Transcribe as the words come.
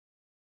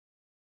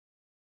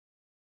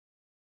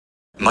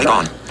Mic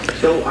on.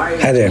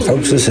 Hi there,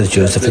 folks. This is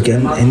Joseph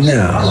again, and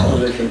now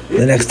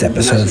the next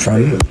episode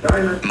from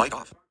Mic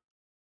off.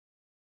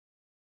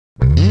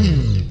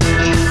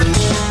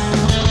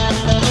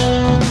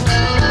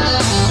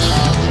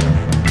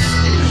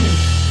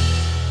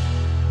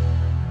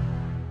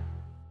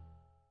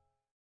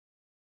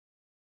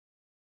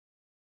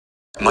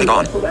 Mic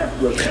on.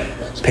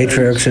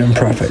 Patriarchs and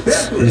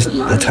Prophets.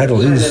 The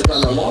title is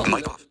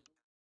Mic off.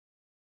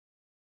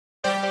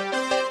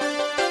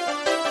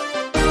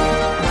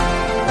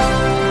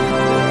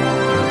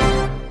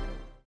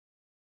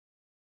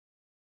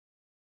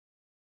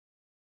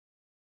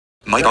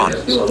 Mic on.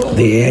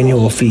 The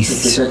Annual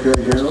Feasts.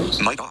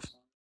 Mic off.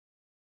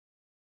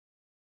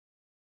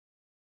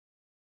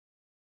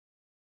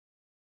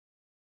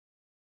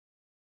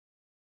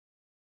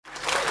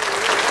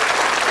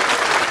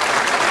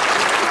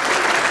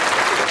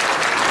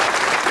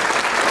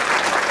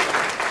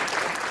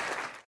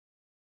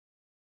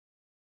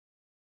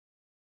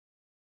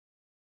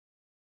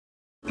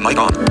 Mic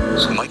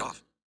on. Mic off.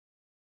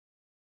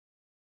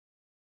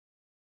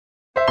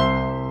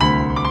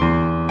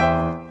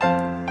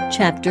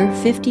 Chapter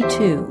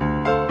 52,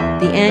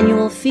 The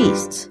Annual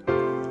Feasts.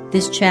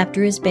 This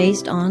chapter is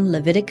based on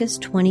Leviticus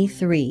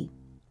 23.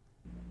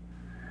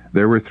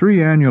 There were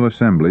 3 annual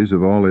assemblies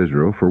of all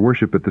Israel for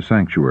worship at the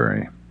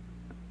sanctuary.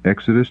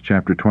 Exodus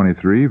chapter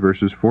 23,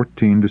 verses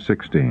 14 to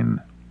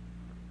 16.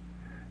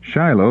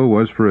 Shiloh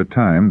was for a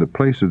time the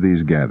place of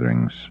these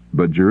gatherings,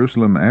 but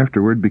Jerusalem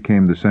afterward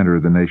became the center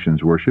of the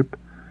nation's worship,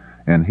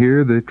 and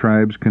here the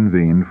tribes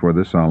convened for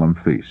the solemn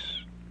feasts.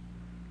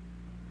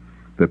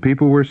 The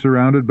people were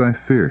surrounded by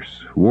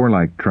fierce,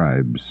 warlike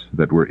tribes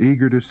that were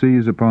eager to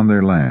seize upon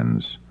their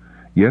lands.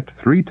 Yet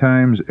 3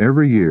 times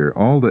every year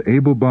all the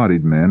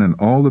able-bodied men and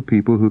all the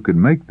people who could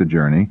make the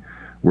journey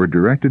were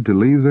directed to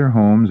leave their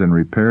homes and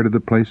repair to the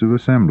place of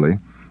assembly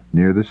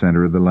near the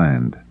center of the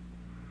land.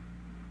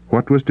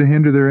 What was to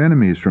hinder their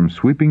enemies from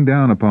sweeping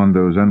down upon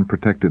those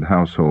unprotected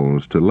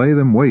households to lay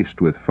them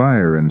waste with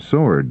fire and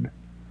sword?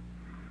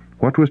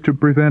 What was to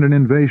prevent an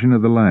invasion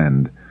of the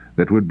land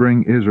that would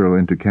bring Israel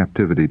into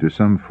captivity to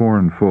some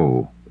foreign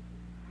foe?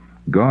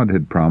 God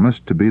had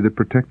promised to be the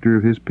protector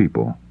of his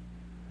people.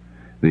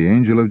 The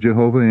angel of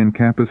Jehovah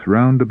encampeth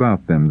round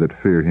about them that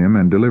fear him,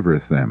 and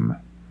delivereth them.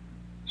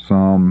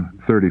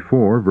 Psalm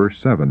 34, verse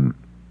 7.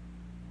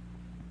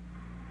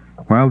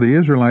 While the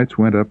Israelites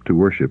went up to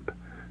worship,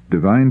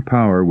 divine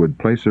power would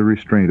place a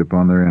restraint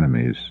upon their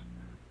enemies.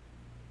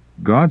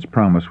 God's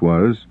promise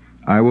was,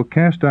 I will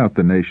cast out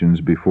the nations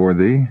before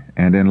thee,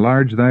 and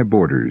enlarge thy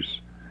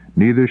borders.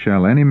 Neither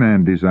shall any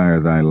man desire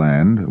thy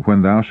land,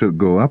 when thou shalt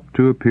go up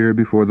to appear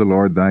before the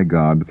Lord thy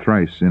God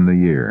thrice in the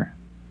year.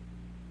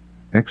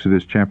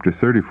 Exodus chapter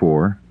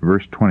 34,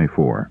 verse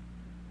 24.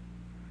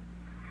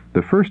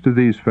 The first of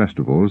these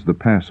festivals, the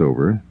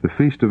Passover, the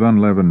Feast of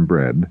Unleavened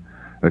Bread,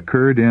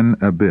 occurred in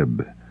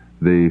Abib,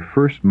 the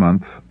first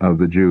month of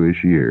the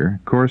Jewish year,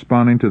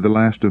 corresponding to the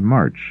last of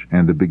March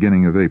and the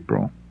beginning of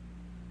April.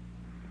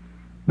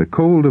 The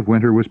cold of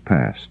winter was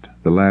past,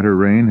 the latter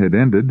rain had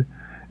ended,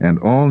 and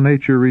all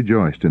nature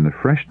rejoiced in the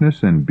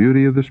freshness and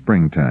beauty of the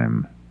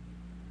springtime.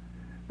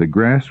 The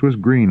grass was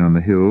green on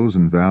the hills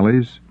and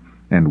valleys,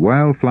 and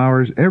wild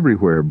flowers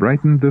everywhere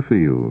brightened the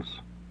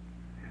fields.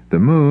 The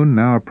moon,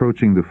 now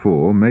approaching the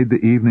full, made the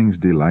evenings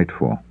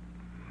delightful.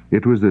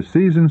 It was the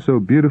season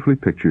so beautifully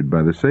pictured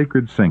by the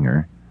sacred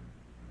singer,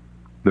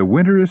 the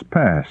winter is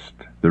past,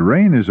 the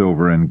rain is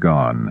over and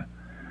gone.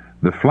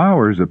 The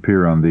flowers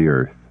appear on the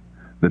earth.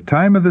 The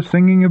time of the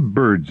singing of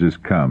birds is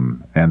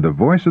come, and the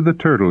voice of the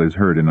turtle is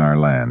heard in our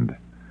land.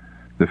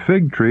 The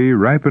fig tree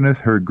ripeneth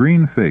her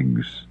green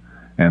figs,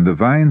 and the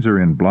vines are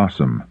in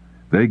blossom.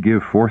 They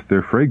give forth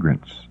their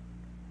fragrance.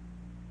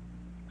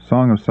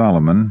 Song of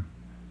Solomon,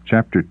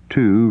 chapter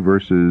 2,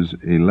 verses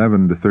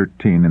 11 to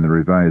 13 in the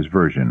Revised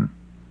Version.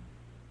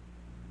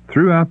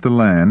 Throughout the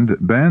land,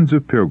 bands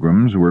of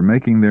pilgrims were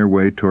making their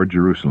way toward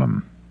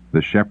Jerusalem.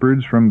 The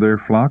shepherds from their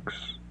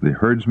flocks, the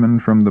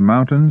herdsmen from the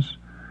mountains,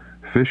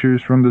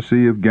 fishers from the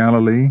Sea of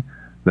Galilee,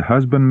 the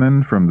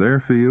husbandmen from their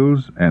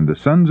fields, and the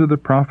sons of the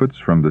prophets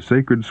from the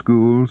sacred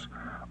schools,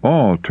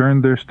 all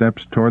turned their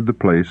steps toward the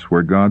place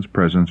where God's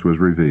presence was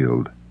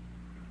revealed.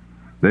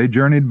 They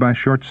journeyed by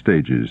short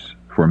stages,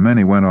 for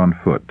many went on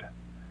foot.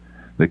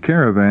 The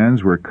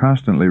caravans were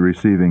constantly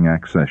receiving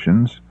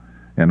accessions,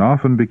 and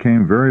often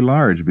became very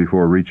large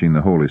before reaching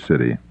the holy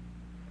city.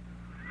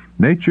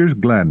 Nature's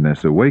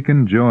gladness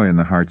awakened joy in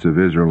the hearts of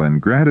Israel and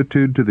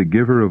gratitude to the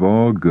giver of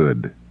all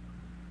good.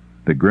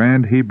 The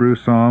grand Hebrew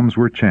psalms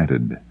were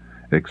chanted,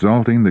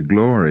 exalting the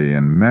glory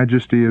and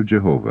majesty of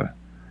Jehovah.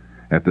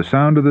 At the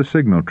sound of the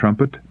signal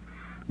trumpet,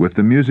 with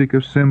the music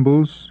of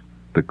cymbals,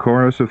 the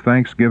chorus of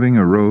thanksgiving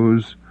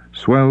arose,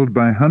 swelled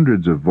by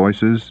hundreds of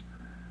voices.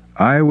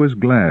 I was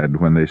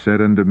glad when they said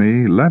unto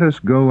me, Let us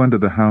go unto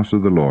the house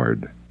of the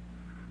Lord.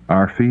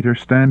 Our feet are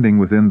standing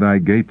within thy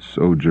gates,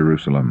 O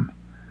Jerusalem.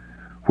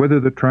 Whither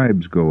the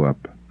tribes go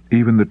up,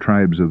 even the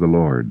tribes of the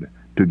Lord,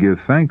 to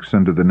give thanks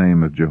unto the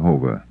name of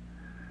Jehovah.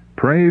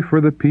 Pray for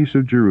the peace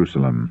of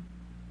Jerusalem.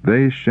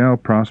 they shall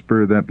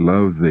prosper that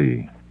love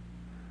thee.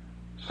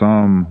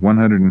 Psalm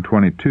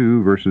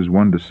 122, verses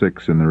 1 to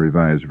 6 in the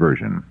Revised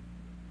Version.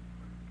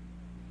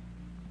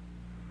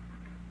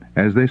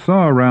 As they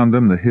saw around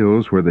them the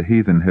hills where the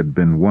heathen had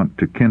been wont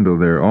to kindle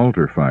their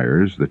altar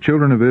fires, the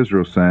children of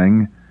Israel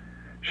sang,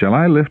 Shall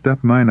I lift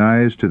up mine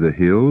eyes to the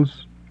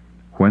hills?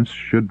 Whence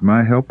should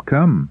my help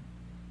come?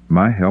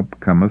 My help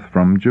cometh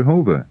from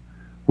Jehovah,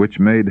 which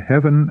made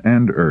heaven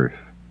and earth.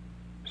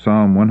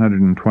 Psalm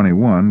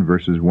 121,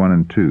 verses 1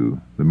 and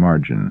 2, the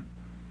margin.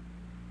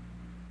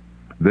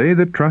 They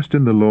that trust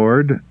in the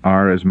Lord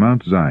are as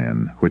Mount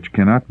Zion, which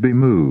cannot be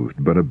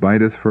moved, but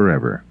abideth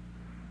forever.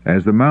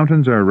 As the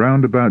mountains are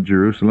round about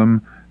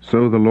Jerusalem,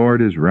 so the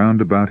Lord is round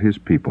about his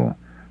people,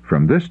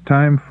 from this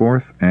time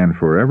forth and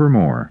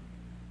forevermore.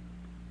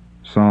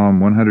 Psalm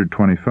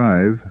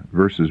 125,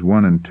 verses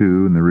 1 and 2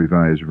 in the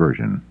Revised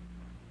Version.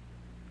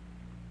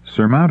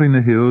 Surmounting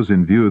the hills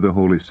in view of the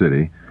holy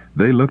city,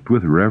 they looked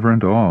with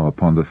reverent awe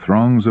upon the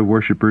throngs of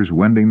worshippers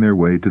wending their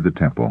way to the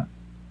temple.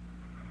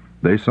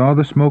 They saw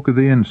the smoke of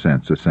the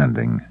incense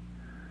ascending,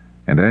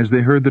 and as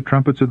they heard the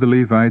trumpets of the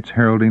Levites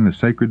heralding the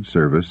sacred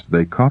service,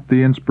 they caught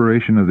the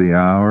inspiration of the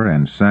hour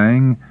and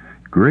sang,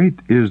 Great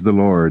is the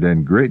Lord,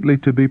 and greatly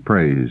to be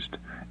praised,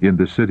 in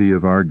the city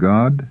of our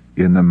God,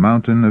 in the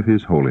mountain of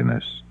his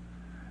holiness.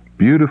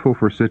 Beautiful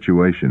for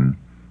situation,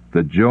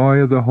 the joy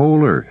of the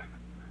whole earth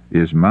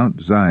is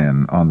Mount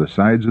Zion on the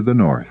sides of the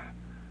north,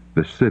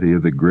 the city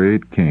of the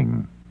great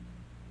King.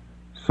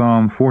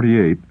 Psalm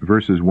 48,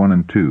 verses 1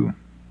 and 2.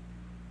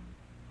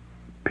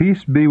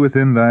 Peace be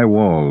within thy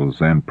walls,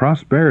 and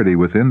prosperity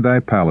within thy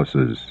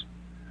palaces.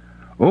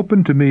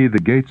 Open to me the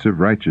gates of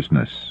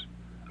righteousness.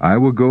 I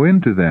will go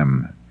into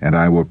them, and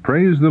I will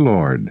praise the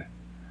Lord.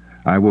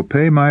 I will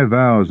pay my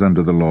vows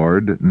unto the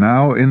Lord,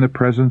 now in the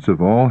presence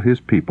of all his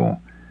people,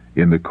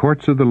 in the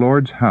courts of the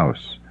Lord's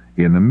house,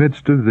 in the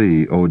midst of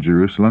thee, O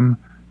Jerusalem,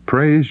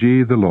 praise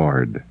ye the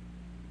Lord.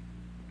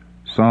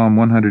 Psalm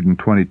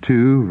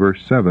 122,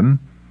 verse 7,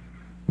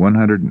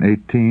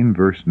 118,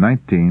 verse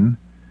 19,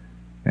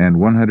 and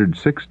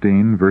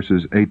 116,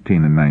 verses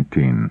 18 and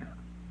 19.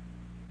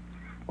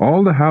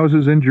 All the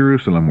houses in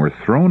Jerusalem were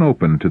thrown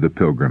open to the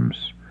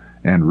pilgrims,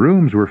 and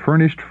rooms were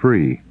furnished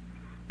free.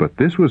 But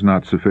this was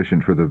not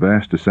sufficient for the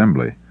vast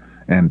assembly,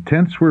 and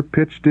tents were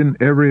pitched in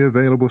every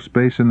available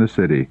space in the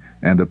city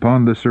and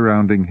upon the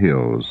surrounding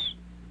hills.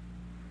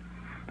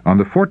 On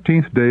the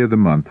 14th day of the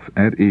month,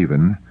 at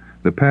even,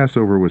 the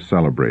Passover was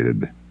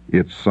celebrated,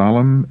 its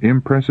solemn,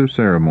 impressive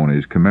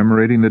ceremonies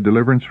commemorating the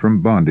deliverance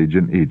from bondage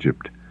in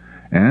Egypt,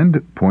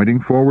 and pointing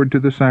forward to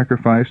the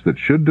sacrifice that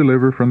should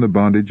deliver from the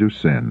bondage of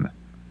sin.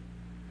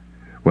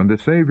 When the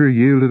Savior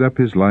yielded up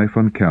his life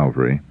on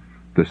Calvary,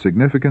 the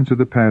significance of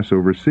the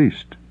Passover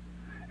ceased,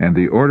 and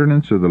the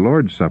ordinance of the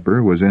Lord's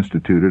Supper was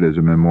instituted as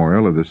a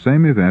memorial of the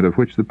same event of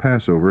which the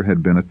Passover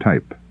had been a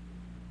type.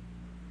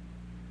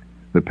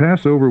 The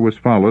Passover was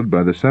followed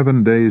by the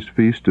 7 days'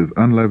 feast of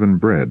unleavened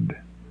bread.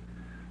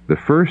 The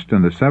first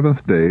and the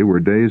 7th day were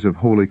days of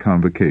holy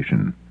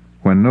convocation,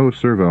 when no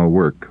servile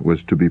work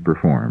was to be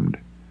performed.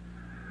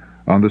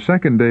 On the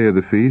 2nd day of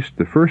the feast,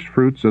 the first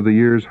fruits of the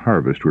year's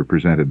harvest were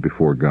presented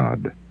before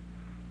God.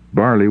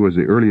 Barley was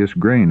the earliest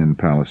grain in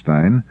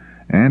Palestine,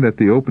 and at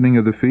the opening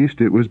of the feast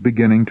it was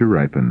beginning to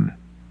ripen.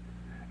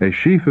 A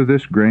sheaf of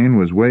this grain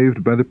was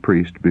waved by the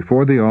priest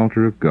before the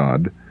altar of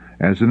God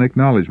as an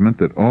acknowledgment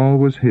that all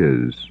was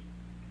his.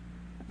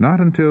 Not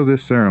until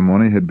this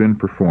ceremony had been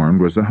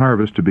performed was the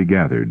harvest to be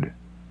gathered.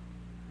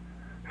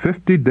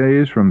 50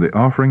 days from the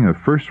offering of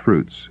first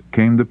fruits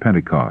came the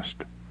Pentecost,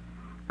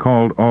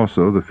 called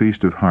also the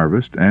Feast of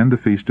Harvest and the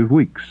Feast of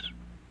Weeks.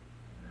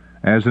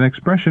 As an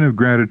expression of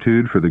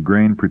gratitude for the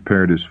grain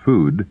prepared as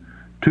food,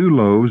 2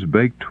 loaves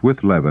baked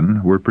with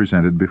leaven were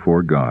presented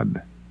before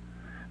God.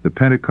 The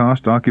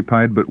Pentecost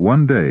occupied but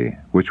 1 day,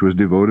 which was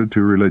devoted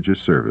to religious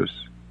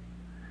service.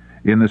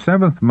 In the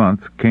 7th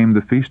month came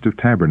the Feast of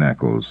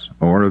Tabernacles,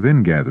 or of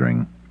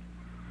Ingathering.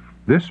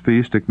 This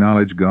feast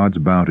acknowledged God's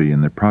bounty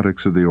in the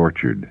products of the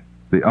orchard,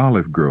 the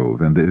olive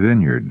grove, and the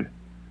vineyard.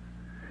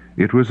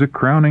 It was a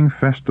crowning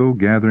festal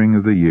gathering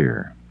of the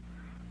year.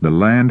 The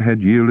land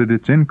had yielded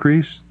its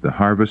increase, the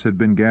harvest had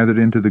been gathered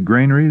into the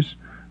granaries,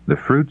 the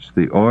fruits,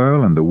 the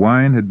oil, and the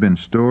wine had been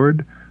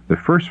stored, the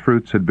first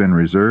fruits had been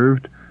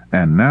reserved,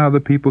 and now the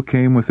people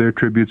came with their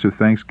tributes of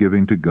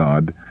thanksgiving to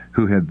God,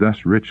 who had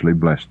thus richly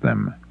blessed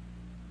them.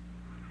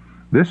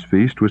 This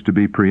feast was to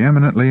be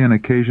preeminently an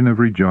occasion of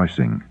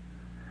rejoicing.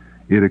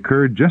 It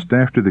occurred just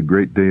after the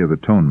great Day of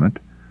Atonement,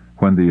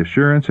 when the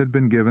assurance had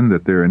been given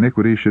that their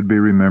iniquity should be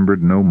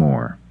remembered no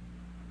more.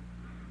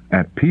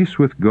 At peace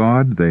with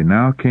God, they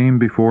now came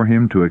before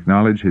him to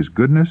acknowledge his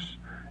goodness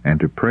and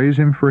to praise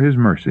him for his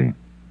mercy.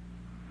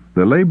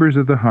 The labors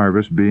of the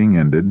harvest being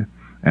ended,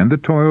 and the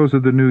toils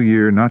of the new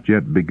year not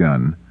yet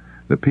begun,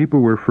 the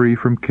people were free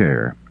from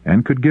care,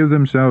 and could give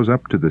themselves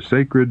up to the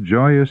sacred,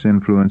 joyous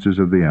influences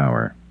of the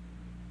hour.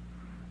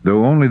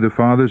 Though only the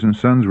fathers and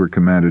sons were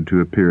commanded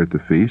to appear at the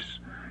feasts,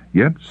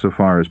 yet, so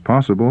far as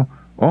possible,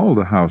 all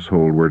the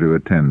household were to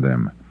attend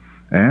them,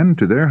 and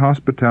to their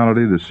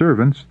hospitality the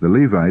servants, the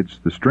Levites,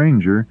 the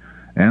stranger,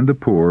 and the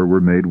poor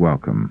were made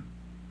welcome.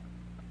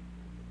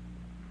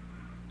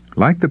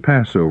 Like the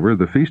Passover,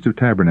 the Feast of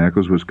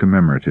Tabernacles was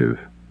commemorative.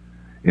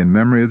 In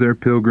memory of their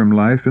pilgrim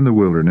life in the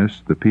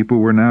wilderness, the people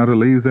were now to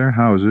leave their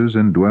houses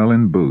and dwell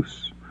in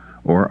booths,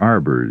 or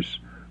arbors,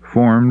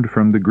 formed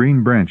from the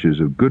green branches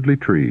of goodly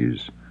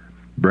trees,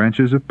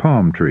 branches of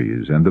palm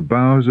trees, and the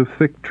boughs of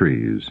thick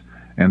trees,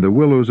 and the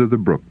willows of the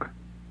brook.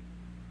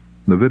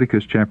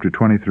 Leviticus chapter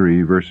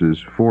 23,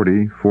 verses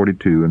 40,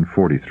 42, and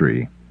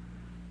 43.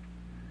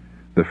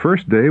 The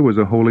first day was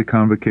a holy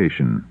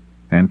convocation,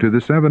 and to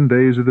the 7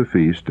 days of the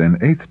feast an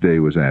 8th day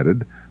was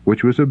added,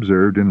 which was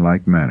observed in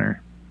like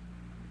manner.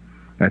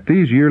 At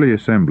these yearly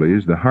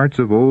assemblies the hearts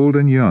of old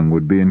and young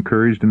would be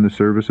encouraged in the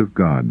service of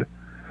God,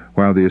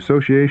 while the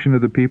association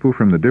of the people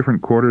from the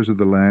different quarters of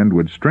the land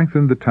would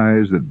strengthen the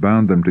ties that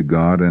bound them to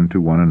God and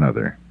to one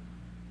another.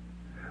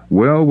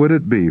 Well would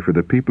it be for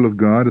the people of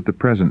God at the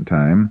present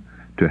time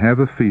to have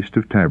a Feast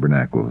of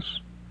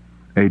Tabernacles,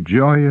 a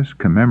joyous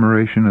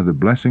commemoration of the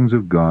blessings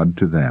of God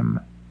to them.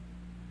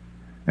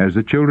 As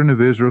the children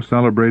of Israel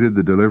celebrated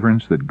the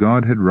deliverance that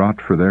God had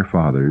wrought for their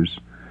fathers,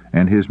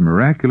 and his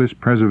miraculous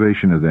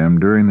preservation of them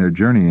during their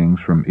journeyings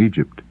from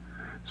Egypt,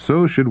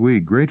 so should we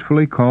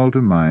gratefully call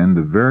to mind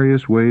the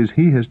various ways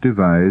he has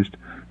devised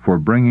for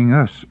bringing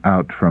us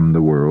out from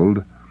the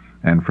world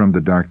and from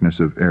the darkness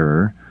of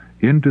error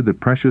into the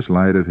precious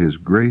light of his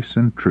grace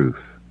and truth.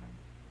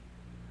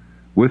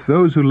 With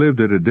those who lived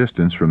at a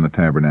distance from the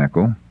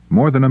tabernacle,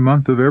 more than a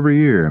month of every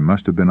year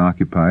must have been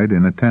occupied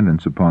in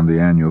attendance upon the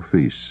annual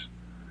feasts.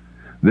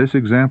 This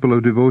example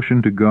of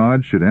devotion to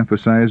God should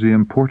emphasize the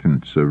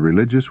importance of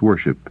religious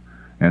worship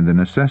and the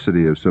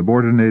necessity of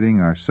subordinating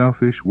our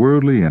selfish,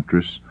 worldly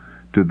interests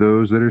to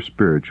those that are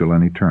spiritual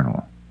and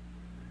eternal.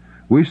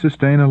 We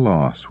sustain a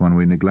loss when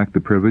we neglect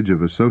the privilege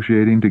of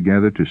associating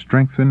together to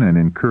strengthen and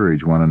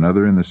encourage one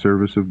another in the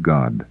service of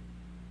God.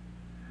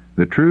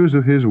 The truths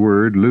of his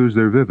word lose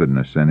their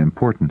vividness and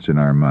importance in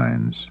our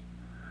minds.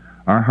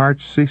 Our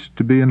hearts cease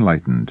to be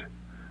enlightened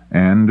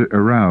and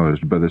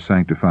aroused by the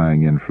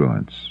sanctifying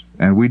influence,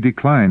 and we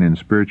decline in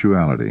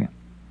spirituality.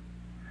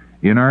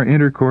 In our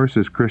intercourse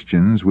as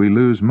Christians, we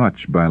lose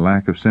much by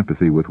lack of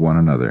sympathy with one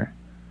another.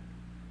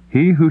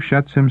 He who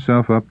shuts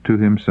himself up to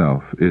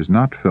himself is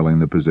not filling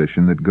the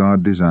position that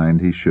God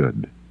designed he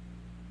should.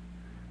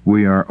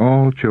 We are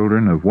all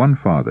children of one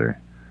Father,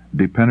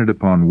 dependent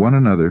upon one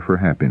another for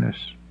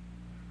happiness.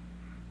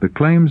 The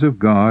claims of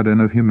God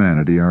and of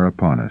humanity are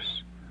upon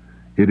us.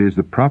 It is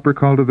the proper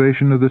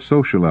cultivation of the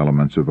social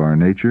elements of our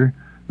nature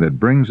that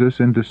brings us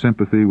into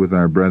sympathy with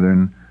our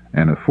brethren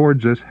and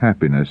affords us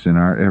happiness in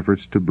our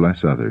efforts to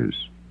bless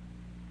others.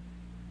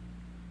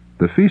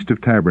 The Feast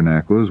of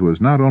Tabernacles was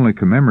not only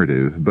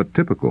commemorative, but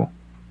typical.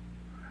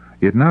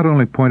 It not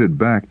only pointed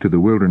back to the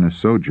wilderness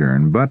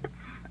sojourn, but,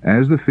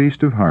 as the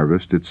Feast of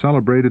Harvest, it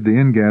celebrated the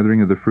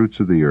ingathering of the fruits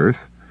of the earth,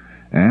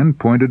 and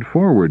pointed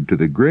forward to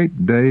the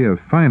great day of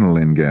final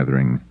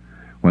ingathering,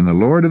 when the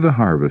Lord of the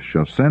harvest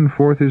shall send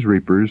forth his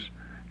reapers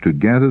to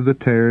gather the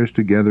tares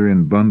together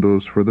in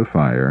bundles for the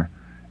fire,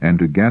 and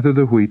to gather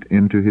the wheat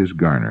into his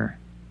garner.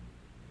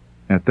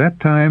 At that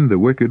time the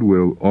wicked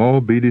will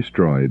all be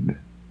destroyed.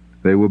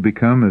 They will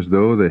become as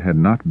though they had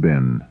not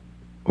been.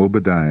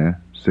 Obadiah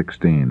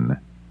 16.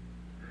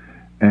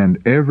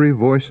 And every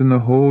voice in the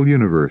whole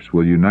universe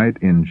will unite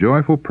in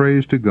joyful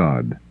praise to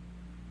God.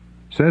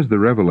 Says the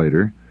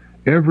Revelator,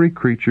 every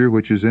creature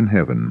which is in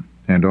heaven,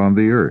 and on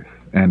the earth,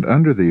 and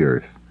under the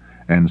earth,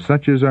 and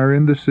such as are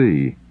in the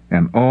sea,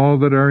 and all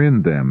that are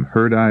in them,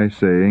 heard I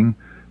saying,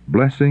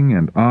 Blessing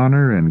and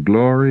honor and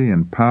glory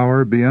and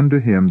power be unto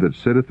him that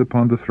sitteth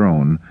upon the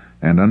throne,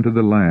 and unto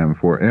the Lamb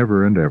for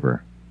ever and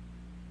ever.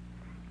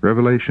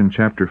 Revelation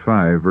chapter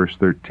 5, verse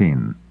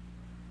 13.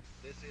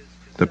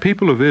 The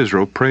people of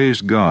Israel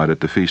praised God at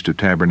the Feast of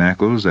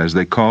Tabernacles as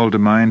they called to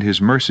mind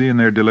his mercy in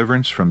their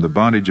deliverance from the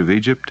bondage of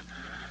Egypt,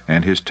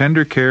 and his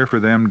tender care for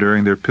them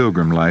during their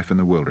pilgrim life in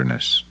the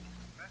wilderness.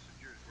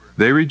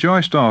 They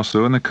rejoiced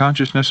also in the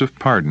consciousness of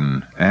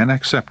pardon and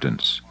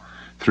acceptance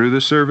through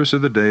the service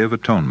of the Day of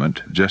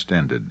Atonement just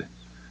ended.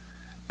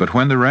 But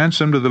when the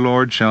ransomed of the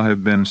Lord shall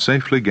have been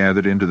safely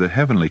gathered into the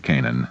heavenly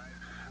Canaan,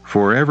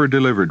 forever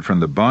delivered from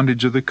the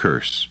bondage of the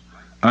curse,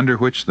 under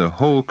which the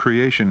whole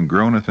creation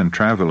groaneth and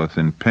travelleth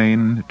in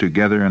pain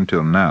together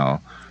until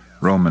now,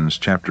 Romans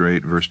chapter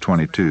 8, verse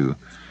 22,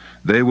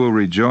 they will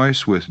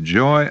rejoice with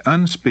joy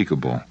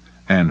unspeakable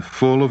and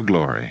full of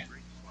glory.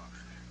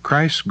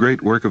 Christ's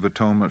great work of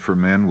atonement for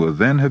men will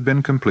then have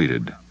been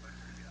completed,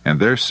 and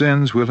their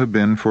sins will have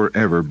been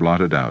forever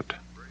blotted out.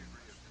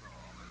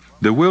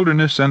 The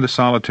wilderness and the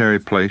solitary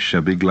place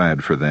shall be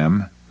glad for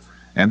them,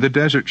 and the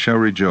desert shall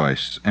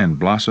rejoice and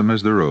blossom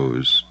as the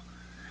rose.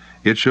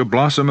 It shall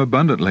blossom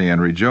abundantly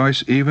and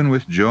rejoice even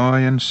with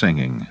joy and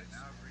singing.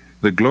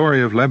 The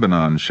glory of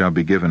Lebanon shall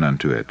be given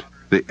unto it,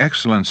 the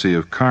excellency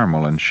of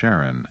Carmel and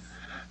Sharon.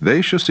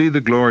 They shall see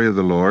the glory of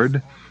the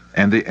Lord,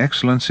 and the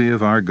excellency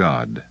of our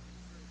God.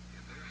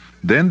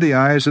 Then the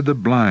eyes of the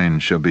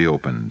blind shall be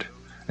opened,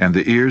 and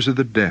the ears of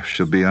the deaf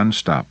shall be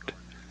unstopped.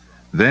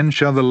 Then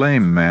shall the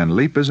lame man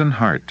leap as an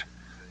hart,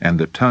 and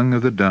the tongue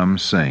of the dumb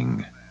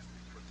sing.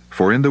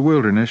 For in the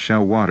wilderness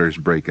shall waters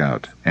break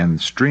out,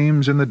 and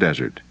streams in the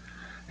desert.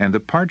 And the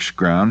parched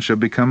ground shall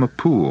become a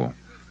pool,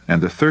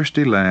 and the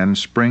thirsty land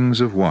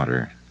springs of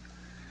water.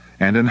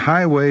 And an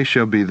highway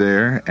shall be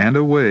there, and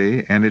a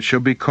way, and it shall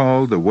be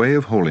called the way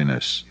of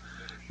holiness.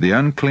 The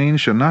unclean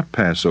shall not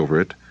pass over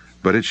it,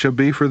 but it shall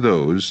be for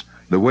those,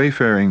 the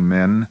wayfaring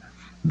men,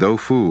 though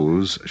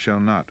fools, shall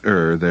not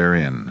err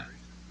therein.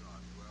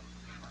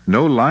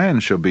 No lion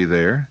shall be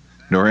there,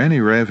 nor any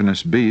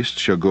ravenous beast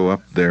shall go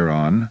up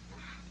thereon.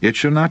 It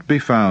shall not be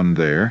found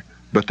there,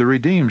 but the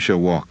redeemed shall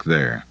walk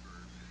there.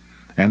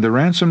 And the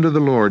ransomed of the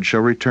Lord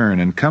shall return,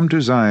 and come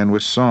to Zion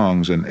with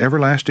songs and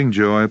everlasting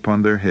joy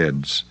upon their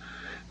heads.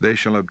 They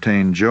shall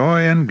obtain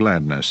joy and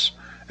gladness,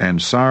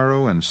 and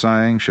sorrow and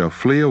sighing shall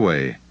flee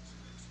away.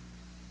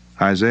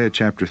 Isaiah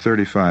chapter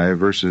 35,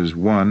 verses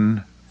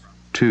 1,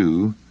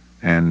 2,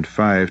 and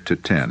 5 to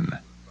 10.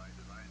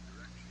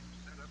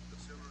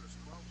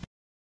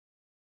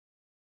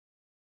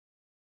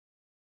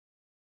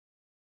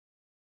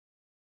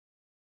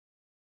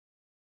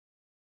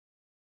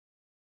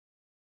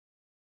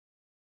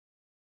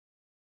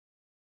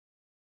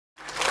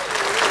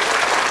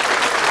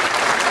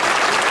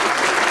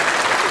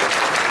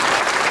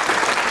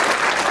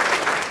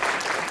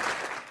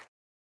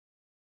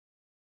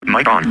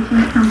 Mic on.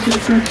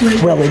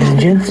 Well, ladies and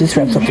gents, this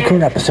wraps up the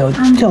current episode.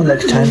 Until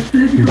next time,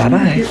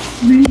 bye-bye.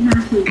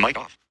 Mic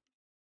off.